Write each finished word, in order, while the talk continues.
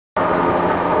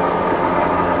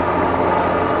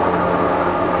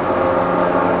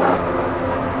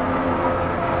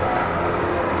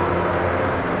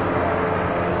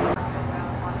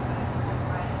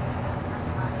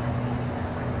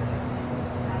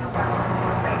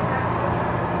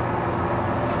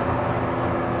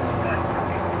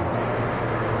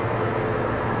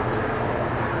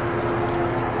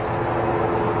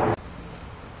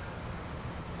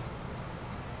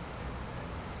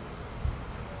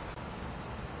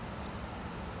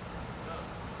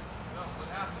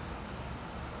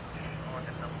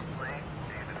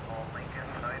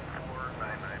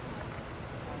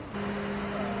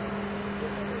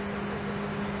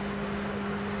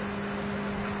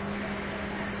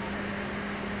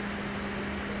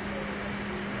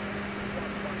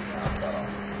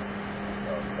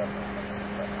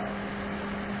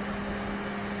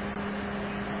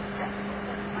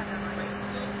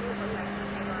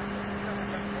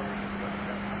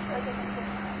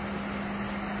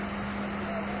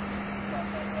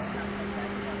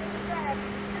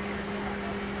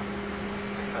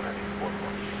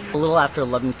A little after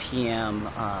 11 p.m.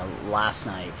 Last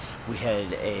night, we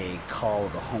had a call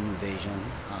of a home invasion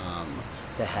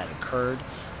that had occurred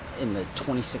in the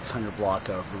 2600 block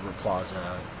of River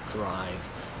Plaza Drive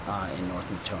in North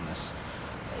Natomas.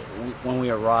 When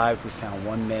we arrived, we found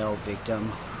one male victim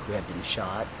who had been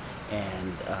shot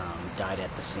and died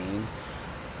at the scene.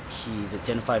 He's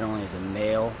identified only as a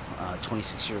male,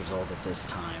 26 years old at this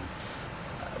time.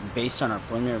 Based on our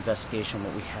preliminary investigation,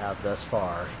 what we have thus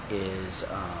far is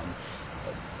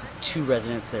two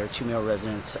residents there, two male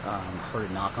residents, heard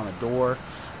a knock on the door.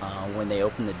 When they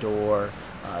opened the door,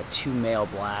 two male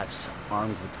blacks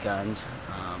armed with guns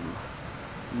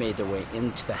made their way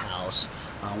into the house.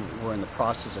 We're in the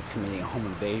process of committing a home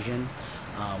invasion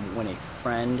when a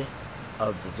friend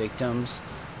of the victims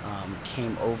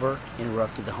came over,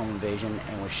 interrupted the home invasion,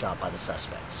 and was shot by the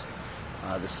suspects.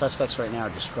 The suspects right now are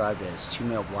described as two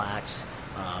male blacks,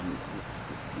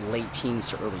 late teens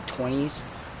to early 20s,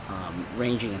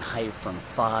 ranging in height from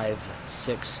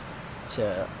 5'6"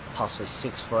 to possibly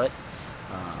 6 foot,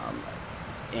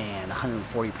 and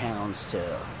 140 pounds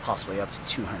to possibly up to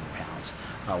 200 pounds,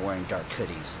 wearing dark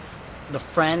hoodies. The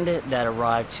friend that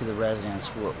arrived to the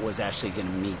residence was actually going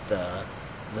to meet the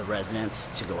residents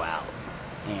to go out,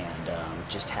 and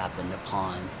just happened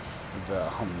upon the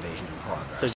home invasion in progress.